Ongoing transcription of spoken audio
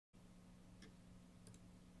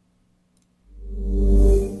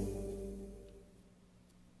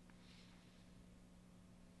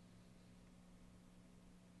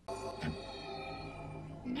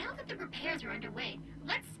the repairs are underway,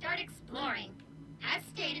 let's start exploring. As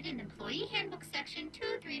stated in Employee Handbook Section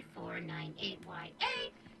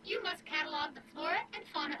 23498YA, you must catalog the flora and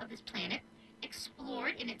fauna of this planet, explore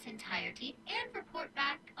it in its entirety, and report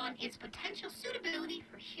back on its potential suitability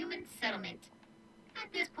for human settlement.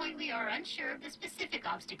 At this point, we are unsure of the specific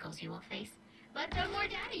obstacles you will face, but the more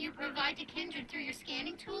data you provide to Kindred through your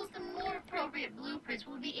scanning tools, the more appropriate blueprints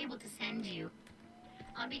we'll be able to send you.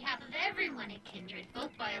 On behalf of everyone at Kindred, both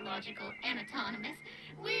biological and autonomous,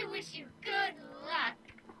 we wish you good luck.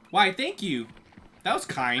 Why, thank you. That was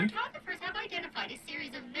kind. Cartographers have identified a series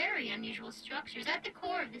of very unusual structures at the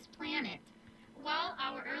core of this planet. While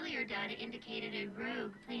our earlier data indicated a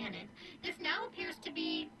rogue planet, this now appears to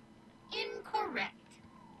be incorrect.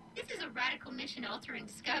 This is a radical mission-altering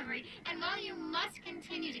discovery, and while you must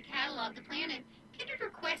continue to catalog the planet, Kindred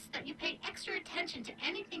requests that you pay extra attention to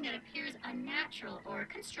anything that appears unnatural or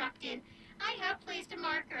constructed. I have placed a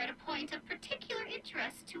marker at a point of particular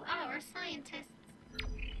interest to our scientists.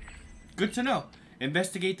 Good to know.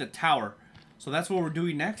 Investigate the tower. So that's what we're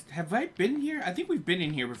doing next. Have I been here? I think we've been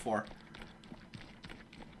in here before.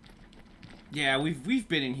 Yeah, we've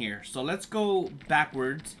been in here. So let's go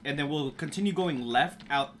backwards, and then we'll continue going left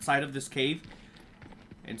outside of this cave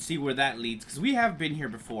and see where that leads. Because we have been here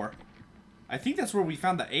before. I think that's where we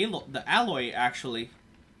found the alloy, actually.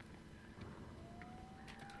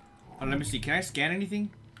 Oh, let me see. Can I scan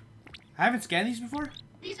anything? I haven't scanned these before.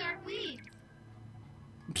 These aren't weeds.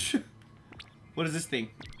 What is this thing?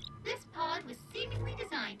 This pod was seemingly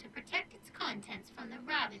designed to protect its contents from the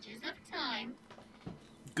ravages of time.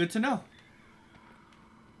 Good to know.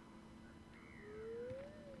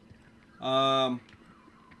 I'm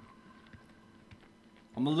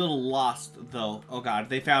a little lost, though. Oh god,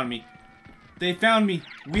 they found me. They found me.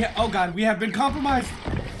 Oh god, we have been compromised.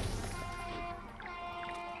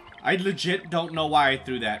 I legit don't know why I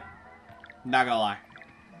threw that. Not gonna lie.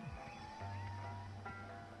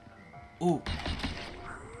 Ooh.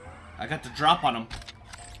 I got the drop on him.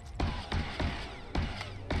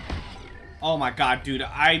 Oh my god, dude.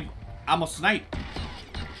 I'm a snipe.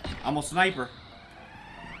 I'm a sniper.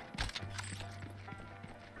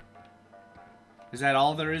 Is that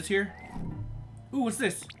all there is here? Ooh, what's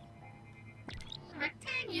this?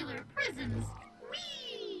 Rectangular prisms.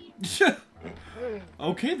 Whee!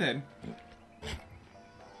 Okay then.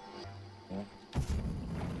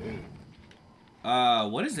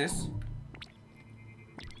 What is this?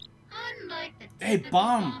 Unlike the Hey, typical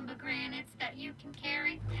bomb. pomegranates that you can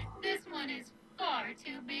carry, this one is far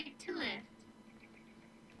too big to lift.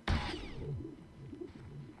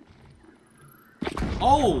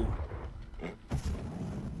 Oh!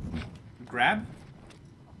 Grab?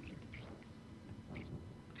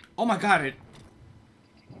 Oh my god,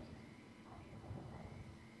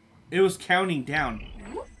 it was counting down.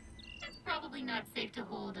 It's probably not safe to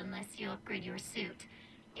hold unless you upgrade your suit.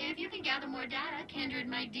 If you can gather more data, Kindred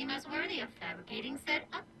might deem us worthy of fabricating said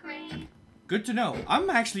upgrade. Good to know. I'm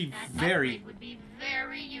actually That very... upgrade would be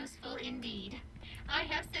very useful indeed. I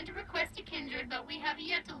have sent a request to Kindred, but we have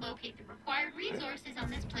yet to locate the required resources on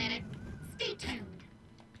this planet. Stay tuned.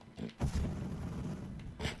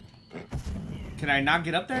 Can I not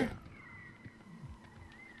get up there?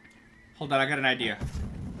 Hold on, I got an idea.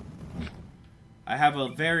 I have a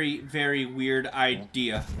very, very weird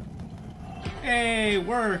idea. Hey,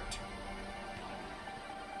 worked!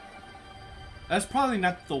 That's probably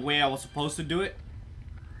not the way I was supposed to do it.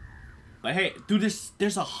 But hey, dude,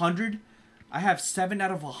 there's 100. I have 7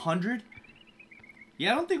 out of 100.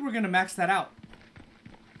 Yeah, I don't think we're gonna max that out.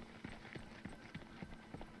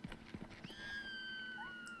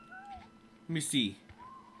 Let me see.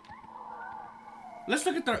 Let's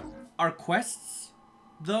look at our quests,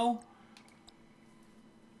 though.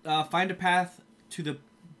 Find a path to the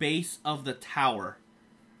base of the tower.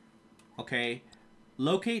 Okay.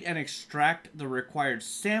 Locate and extract the required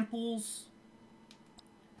samples.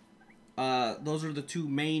 Those are the two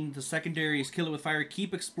main. The secondary is kill it with fire.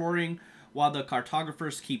 Keep exploring while the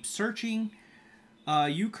cartographers keep searching.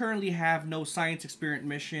 You currently have no science experiment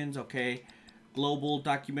missions. Okay. Global,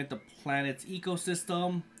 document the planet's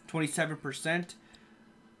ecosystem. 27%.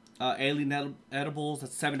 Alien edibles.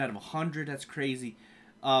 That's 7 out of 100. That's crazy.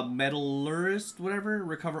 Metallurgist, whatever.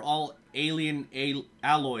 Recover all alien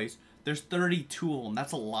alloys. There's 32 of them.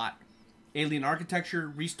 That's a lot. Alien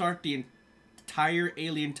architecture. Restart the entire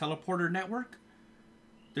alien teleporter network.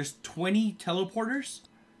 There's 20 teleporters.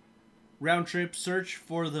 Round trip. Search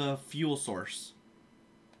for the fuel source.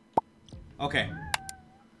 Okay.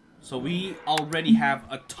 So we already have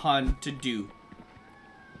a ton to do.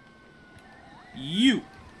 You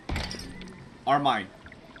are mine.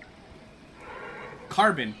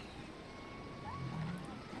 Carbon.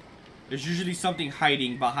 There's usually something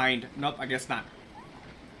hiding behind... Nope, I guess not.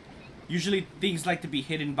 Usually things like to be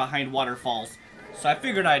hidden behind waterfalls. So I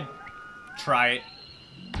figured I'd try it.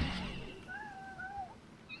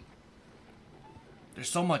 There's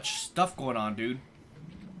so much stuff going on, dude.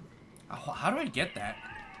 How do I get that?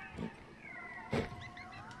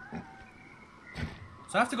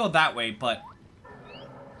 So I have to go that way, but...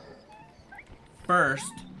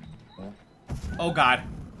 First... Oh god.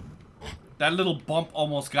 That little bump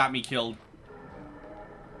almost got me killed.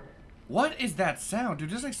 What is that sound? Dude,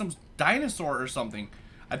 there's like some dinosaur or something.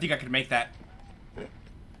 I think I could make that.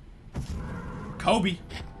 Kobe.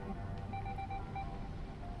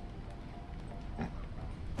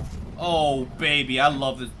 Oh, baby, I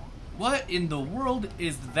love this. What in the world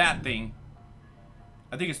is that thing?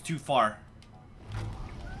 I think it's too far.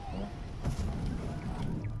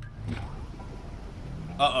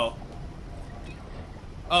 Uh-oh.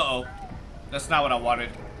 Uh-oh. That's not what I wanted.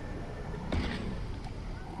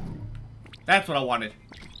 That's what I wanted.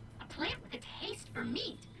 A plant with a taste for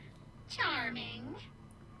meat. Charming.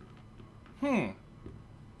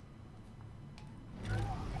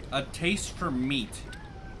 A taste for meat.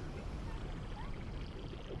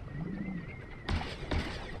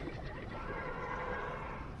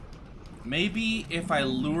 Maybe if I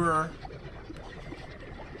lure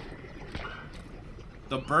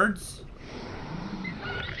the birds?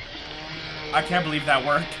 I can't believe that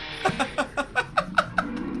worked.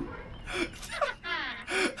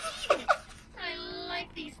 I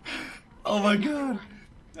like these things. Oh my god.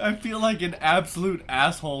 I feel like an absolute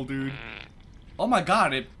asshole, dude. Oh my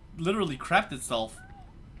god, it literally crapped itself.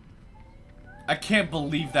 I can't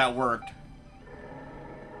believe that worked.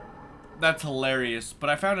 That's hilarious. But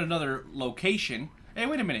I found another location. Hey,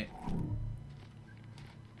 wait a minute.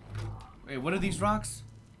 Wait, what are these rocks?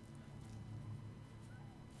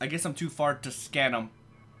 I guess I'm too far to scan them.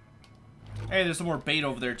 Hey, there's some more bait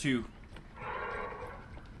over there too.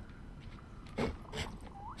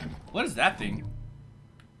 What is that thing?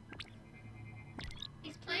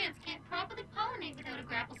 These plants can't properly pollinate without a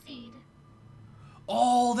grapple seed.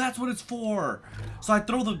 Oh, that's what it's for. So I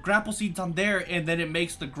throw the grapple seeds on there and then it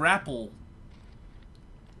makes the grapple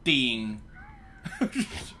thing.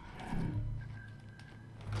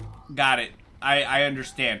 Got it. I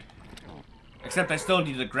understand. Except I still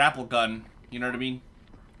need a grapple gun. You know what I mean?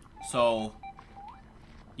 So,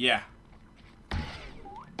 yeah.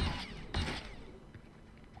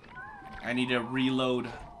 I need to reload.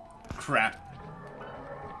 Crap.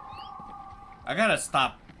 I gotta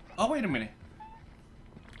stop. Oh, wait a minute.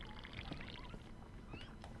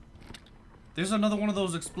 There's another one of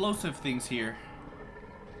those explosive things here.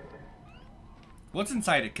 What's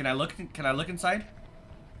inside it? Can I look inside?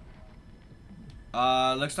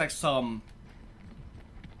 Looks like some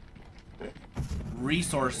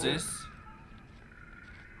resources.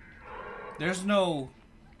 There's no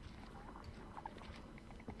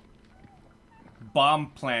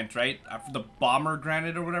bomb plant, right? The bomber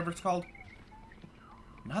granite or whatever it's called.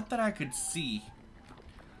 Not that I could see.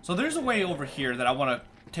 So there's a way over here that I want to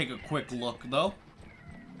take a quick look, though.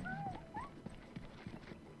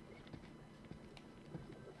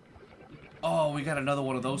 Oh, we got another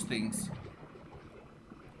one of those things.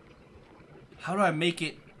 How do I make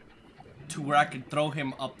it to where I can throw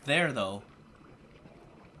him up there, though?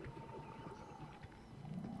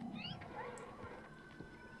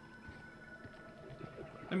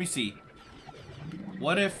 Let me see.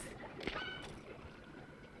 What if...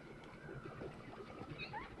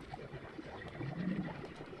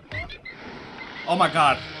 Oh my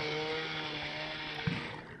god.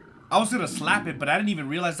 I was gonna slap it, but I didn't even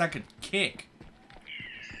realize I could kick.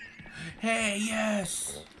 Hey,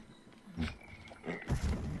 yes!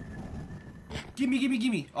 Gimme, gimme,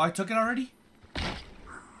 gimme. Oh, I took it already?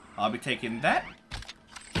 I'll be taking that.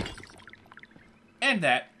 And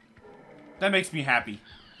that. That makes me happy.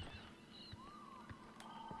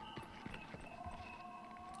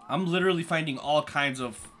 I'm literally finding all kinds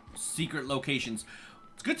of secret locations.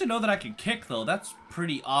 It's good to know that I can kick, though. That's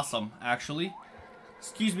pretty awesome, actually.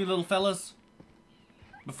 Excuse me, little fellas.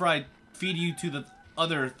 Before I feed you to the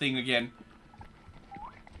other thing again.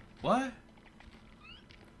 What?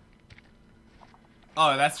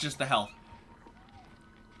 Oh, that's just the health.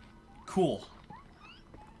 Cool.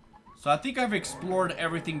 So I think I've explored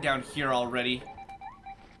everything down here already.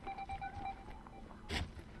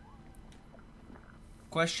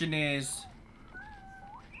 Question is,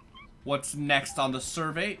 what's next on the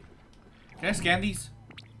survey? Can I scan these?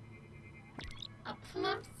 A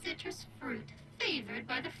plump citrus fruit favored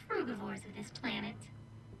by the frugivores of this planet.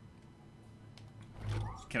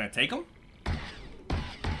 Can I take them?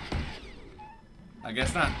 I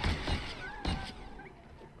guess not.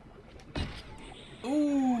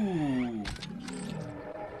 Ooh.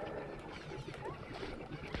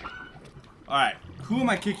 Alright, who am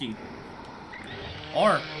I kicking?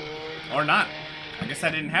 Or not. I guess I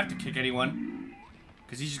didn't have to kick anyone.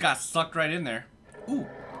 Because he just got sucked right in there. Ooh.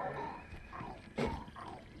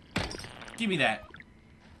 Give me that.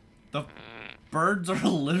 The birds are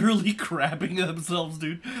literally crabbing themselves,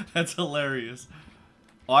 dude. That's hilarious.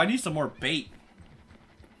 Oh, I need some more bait.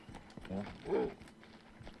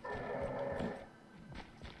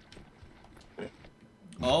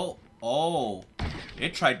 Oh.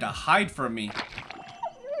 It tried to hide from me.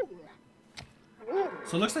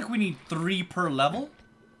 So it looks like we need 3 per level.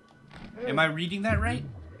 Am I reading that right?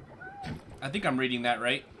 I think I'm reading that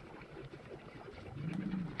right.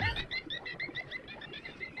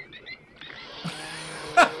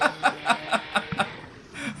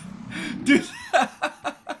 Dude.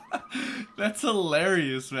 That's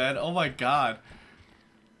hilarious, man. Oh my god.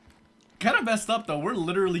 Kind of messed up though. We're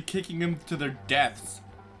literally kicking them to their deaths.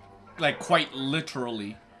 Like quite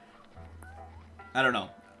literally. I don't know.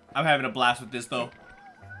 I'm having a blast with this though.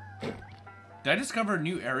 Did I discover a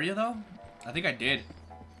new area though? I think I did.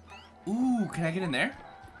 Ooh, can I get in there?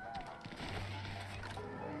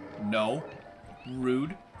 No.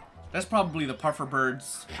 Rude. That's probably the puffer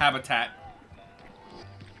bird's habitat.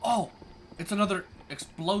 Oh, it's another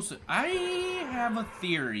explosive. I have a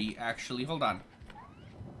theory, actually. Hold on.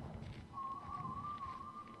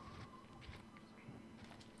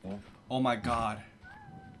 Oh my god.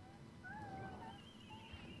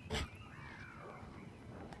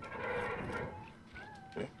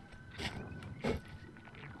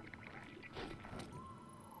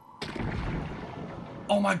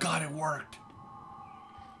 Oh my god, it worked.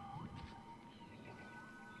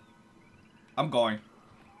 I'm going.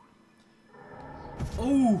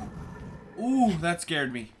 Ooh. Ooh, that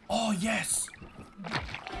scared me. Oh, yes.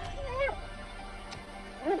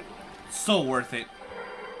 So worth it.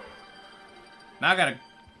 Now I gotta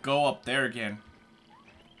go up there again.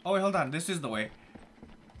 Oh, wait, hold on. This is the way.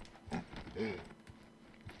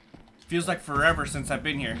 Feels like forever since I've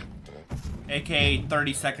been here. AKA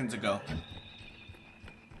 30 seconds ago.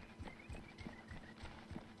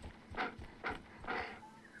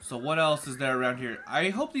 So what else is there around here? I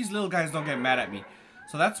hope these little guys don't get mad at me.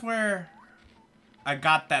 So that's where I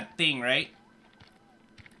got that thing, right?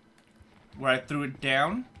 Where I threw it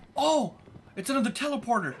down. Oh! It's another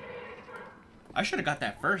teleporter! I should have got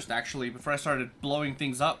that first, actually, before I started blowing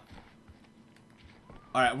things up.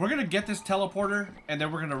 Alright, we're gonna get this teleporter, and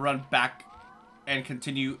then we're gonna run back and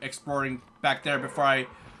continue exploring back there before I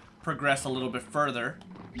progress a little bit further.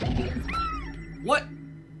 What?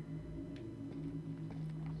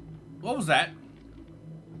 What was that?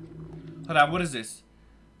 Hold on, what is this?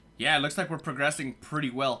 Yeah, it looks like we're progressing pretty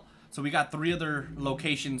well. So we got 3 other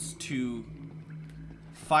locations to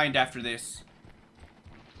find after this.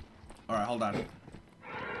 Alright, hold on.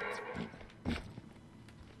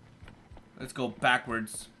 Let's go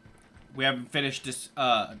backwards. We haven't finished this,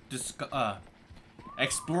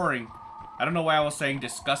 exploring. I don't know why I was saying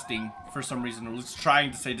disgusting for some reason. I was trying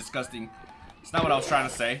to say disgusting. It's not what I was trying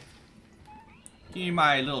to say. Give me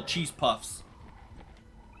my little cheese puffs.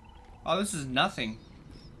 Oh, this is nothing.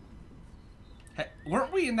 Hey,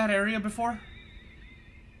 weren't we in that area before?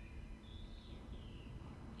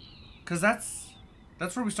 Because that's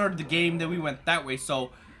where we started the game, then we went that way,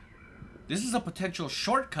 so this is a potential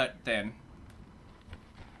shortcut then.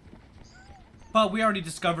 But we already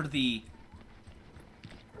discovered the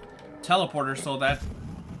teleporter, so that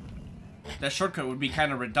shortcut would be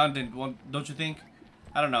kind of redundant, don't you think?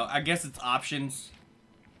 I don't know. I guess it's options.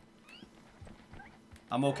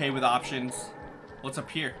 I'm okay with options. What's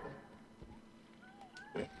up here?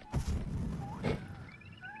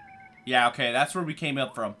 Yeah, okay. That's where we came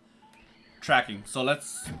up from. Tracking. So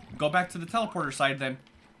let's go back to the teleporter side then.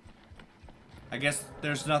 I guess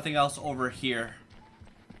there's nothing else over here.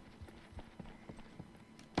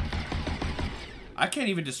 I can't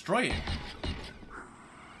even destroy it.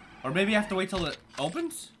 Or maybe I have to wait till it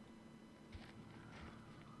opens?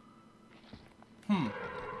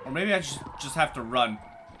 Or maybe I just have to run.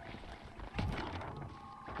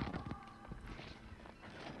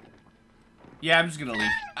 Yeah, I'm just gonna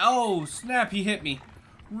leave. Oh, snap, he hit me.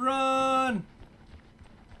 Run!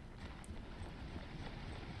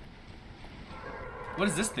 What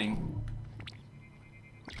is this thing?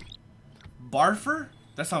 Barfer?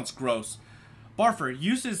 That sounds gross. Barfer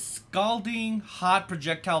uses scalding hot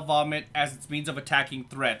projectile vomit as its means of attacking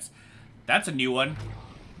threats. That's a new one.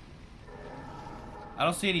 I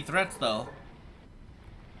don't see any threats, though.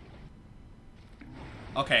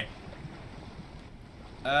 Okay.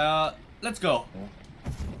 Let's go.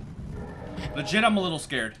 Legit, I'm a little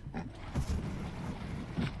scared.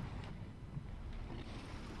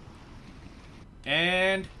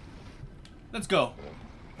 And let's go.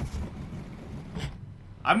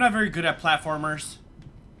 I'm not very good at platformers.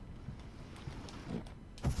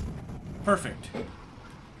 Perfect.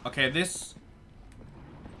 Okay, this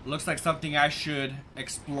looks like something I should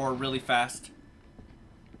explore really fast.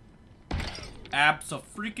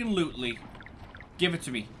 Abso-freaking-lutely. Give it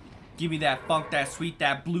to me. Give me that funk, that sweet,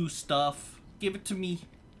 that blue stuff. Give it to me.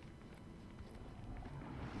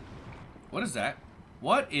 What is that?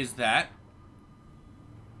 What is that?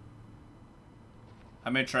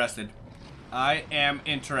 I'm interested. I am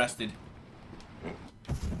interested.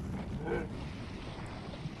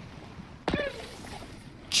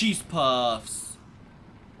 Cheese puffs.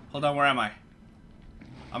 Hold on, where am I?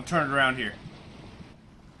 I'm turned around here.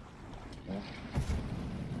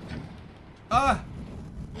 Ah!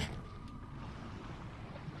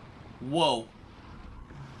 Whoa.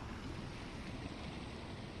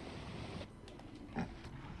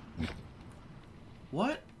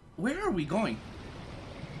 What? Where are we going?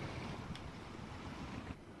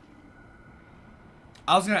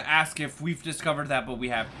 I was gonna ask if we've discovered that, but we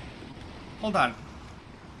have. Hold on.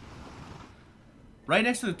 Right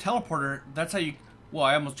next to the teleporter, that's how you... Whoa,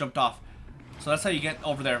 I almost jumped off. So that's how you get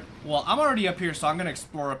over there. Well, I'm already up here, so I'm gonna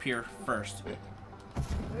explore up here first.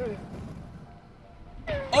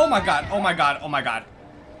 Oh my god, oh my god, oh my god.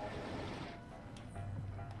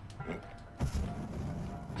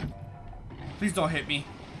 Please don't hit me.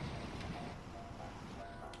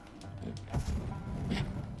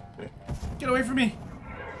 Get away from me.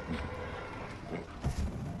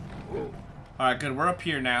 Alright, good. We're up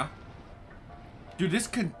here now. Dude, this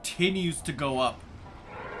continues to go up.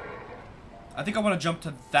 I think I want to jump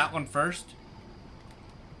to that one first.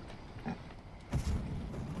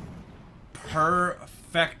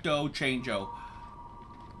 Perfecto changeo.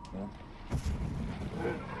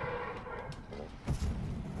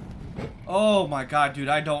 Oh my god, dude,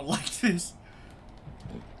 I don't like this.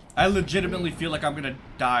 I legitimately feel like I'm gonna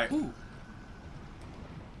die. Ooh.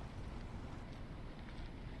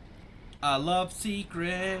 I love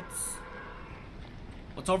secrets.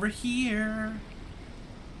 What's over here?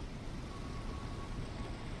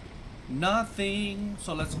 Nothing.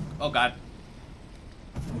 So let's... Oh god.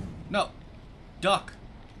 No. Duck.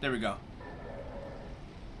 There we go.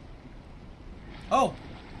 Oh.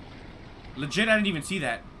 Legit, I didn't even see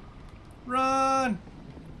that. Run.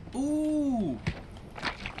 Ooh.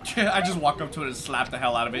 I just walked up to it and slapped the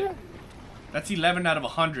hell out of it. That's 11 out of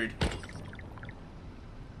 100.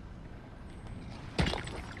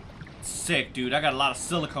 Sick, dude. I got a lot of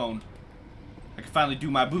silicone. I can finally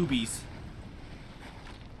do my boobies.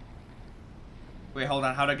 Wait, hold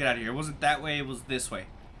on. How'd I get out of here? It wasn't that way. It was this way.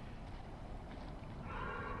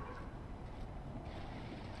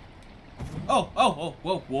 Oh, oh, oh,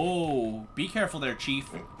 whoa, whoa. Be careful there, Chief.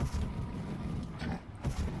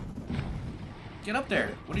 Get up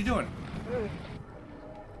there. What are you doing?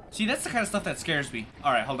 See, that's the kind of stuff that scares me.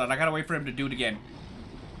 Alright, hold on. I gotta wait for him to do it again.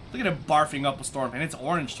 Look at him barfing up a storm. And it's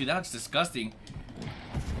orange, too. That looks disgusting.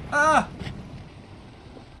 Ah!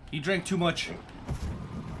 He drank too much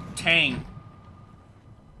Tang.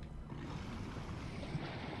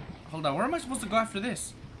 Hold on. Where am I supposed to go after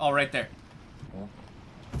this? Oh, right there.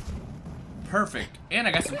 Perfect. And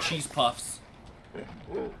I got some cheese puffs.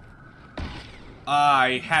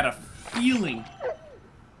 I had a feeling.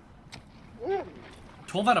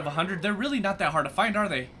 12 out of 100. They're really not that hard to find, are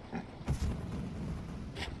they?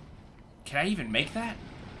 Can I even make that?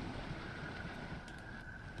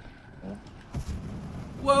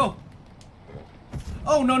 Whoa!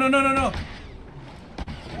 Oh, no, no, no, no, no!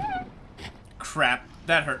 Crap.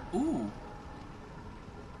 That hurt. Ooh.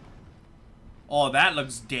 Oh, that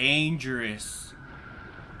looks dangerous.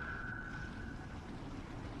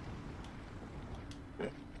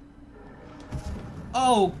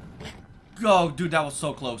 Oh. Oh, dude, that was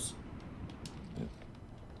so close.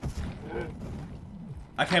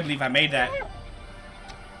 I can't believe I made that.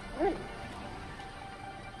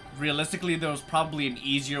 Realistically, there was probably an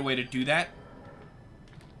easier way to do that.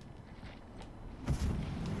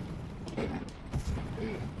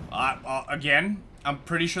 Again, I'm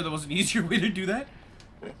pretty sure there was an easier way to do that.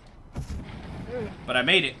 But I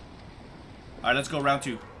made it. Alright, let's go round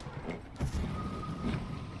 2.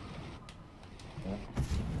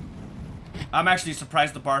 I'm actually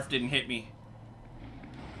surprised the barf didn't hit me.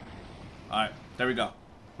 Alright, there we go.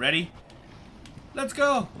 Ready? Let's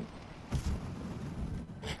go!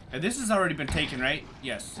 And this has already been taken, right?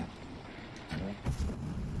 Yes.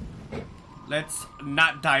 Let's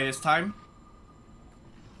not die this time.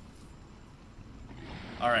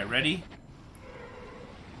 Alright, ready?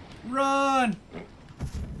 Run!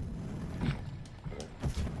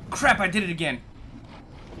 Crap, I did it again.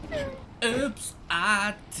 Oops,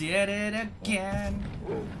 I did it again.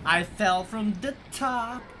 I fell from the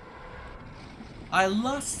top. I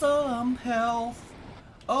lost some health.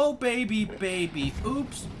 Oh, baby, baby.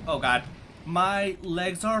 Oops. Oh, God. My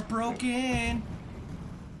legs are broken.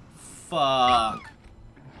 Fuck.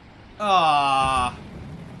 Ah.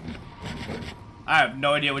 I have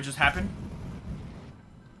no idea what just happened.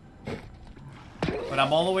 But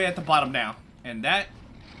I'm all the way at the bottom now. And that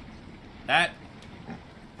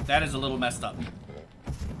is a little messed up.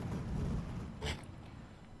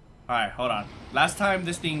 Alright, hold on. Last time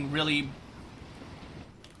this thing really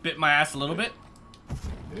bit my ass a little bit.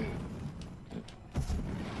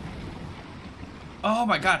 Oh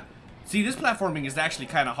my god. See, this platforming is actually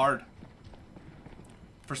kind of hard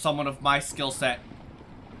for someone of my skill set.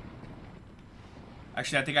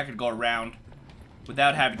 Actually, I think I could go around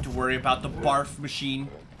without having to worry about the barf machine.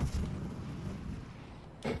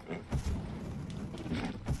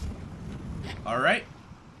 Alright.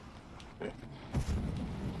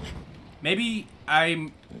 Maybe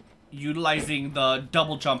I'm utilizing the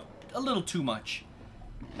double jump a little too much.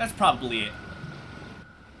 That's probably it.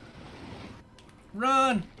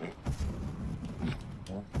 Run!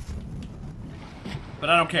 But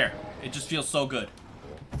I don't care. It just feels so good.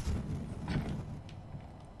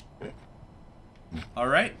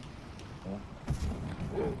 Alright.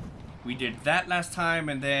 We did that last time,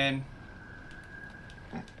 and then...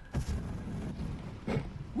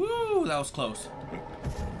 Woo! That was close.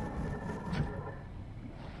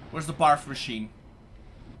 Where's the barf machine?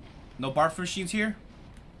 No barf machines here?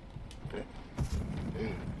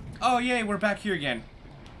 Oh, yay, we're back here again.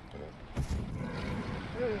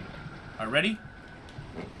 Alright, ready?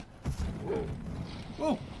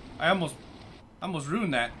 Whoa! I almost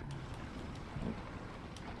ruined that.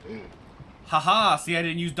 Haha, see, I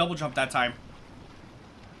didn't use double jump that time.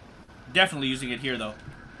 Definitely using it here, though.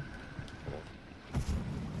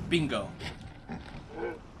 Bingo.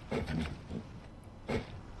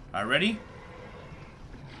 Alright, ready?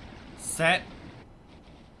 Set.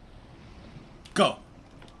 Go.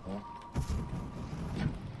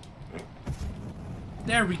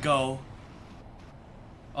 There we go.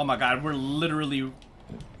 Oh my god, we're literally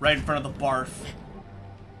right in front of the barf.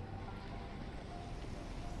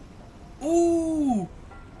 Ooh!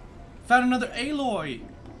 Found another alloy.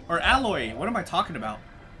 Or alloy. What am I talking about?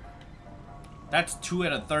 That's 2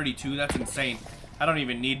 out of 32. That's insane. I don't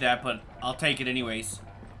even need that, but I'll take it anyways.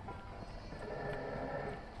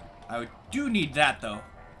 I do need that, though.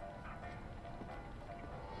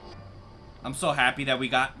 I'm so happy that we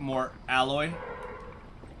got more alloy.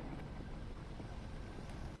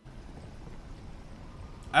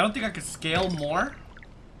 I don't think I could scale more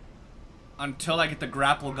until I get the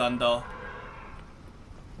grapple gun, though.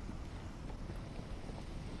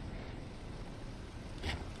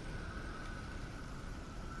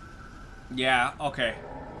 Yeah, okay.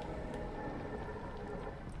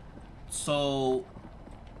 So,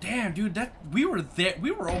 damn, dude, we were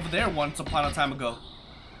over there once upon a time ago.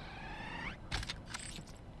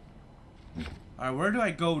 Alright, where do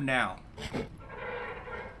I go now?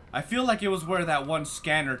 I feel like it was where that one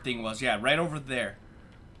scanner thing was. Yeah, right over there.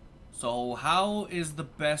 So, how is the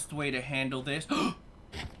best way to handle this?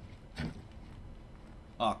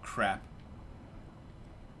 Oh, crap.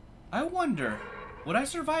 I wonder, would I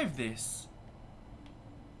survive this?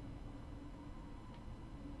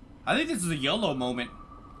 I think this is a YOLO moment.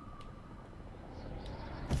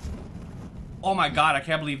 Oh my god, I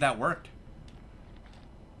can't believe that worked.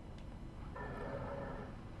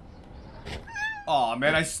 Oh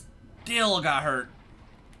man, I still got hurt.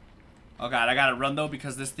 Oh god, I gotta run though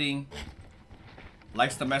because this thing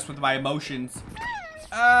likes to mess with my emotions.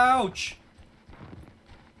 Ouch!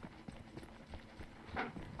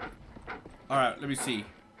 Alright, let me see.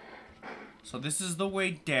 So this is the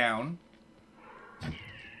way down.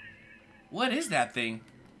 What is that thing?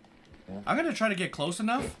 I'm gonna try to get close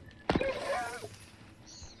enough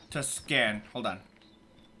to scan. Hold on.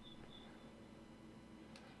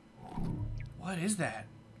 What is that?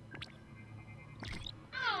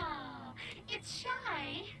 Oh, it's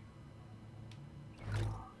shy.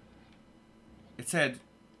 It said...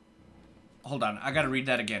 Hold on, I gotta read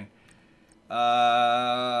that again.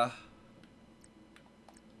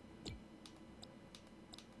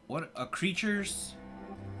 What? A creature's...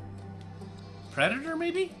 predator,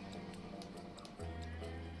 maybe?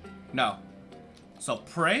 No. So,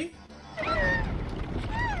 prey?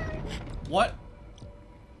 What?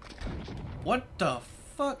 What the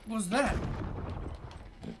fuck was that?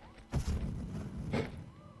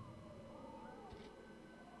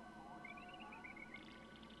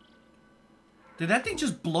 Did that thing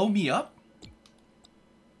just blow me up?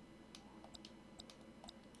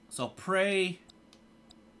 So prey.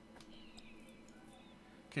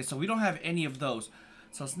 Okay, so we don't have any of those.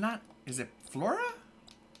 So it's not... Is it Flora?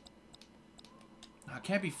 No, it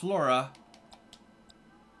can't be Flora.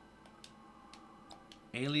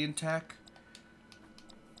 Alien tech.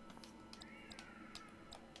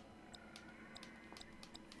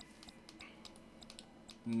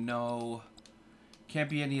 No. Can't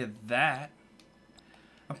be any of that.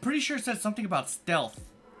 I'm pretty sure it said something about stealth.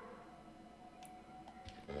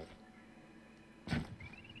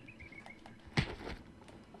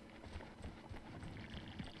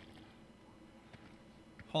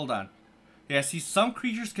 Hold on. Yeah, see, some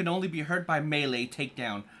creatures can only be hurt by melee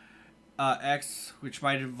takedown. X, which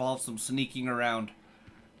might involve some sneaking around.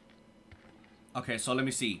 Okay, so let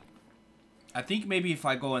me see. I think maybe if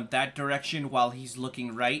I go in that direction while he's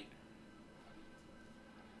looking right.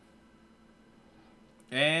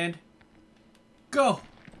 And... go!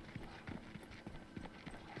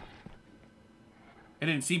 It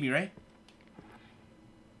didn't see me, right?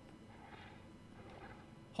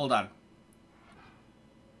 Hold on.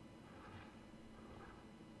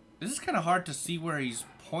 This is kind of hard to see where he's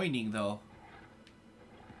pointing, though.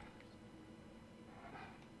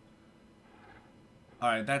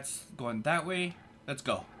 Alright, that's going that way. Let's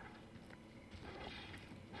go.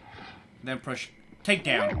 Then push. Take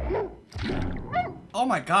down. Oh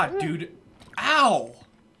my god, dude. Ow!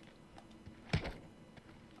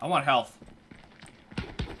 I want health.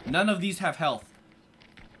 None of these have health.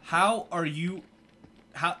 How are you...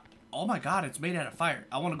 How... Oh my god, it's made out of fire.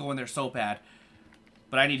 I want to go in there so bad.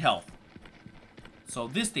 But I need health. So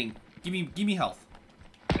this thing, give me health.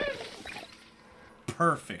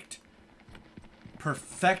 Perfect.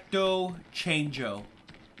 Perfecto changeo.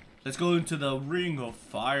 Let's go into the ring of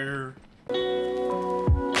fire.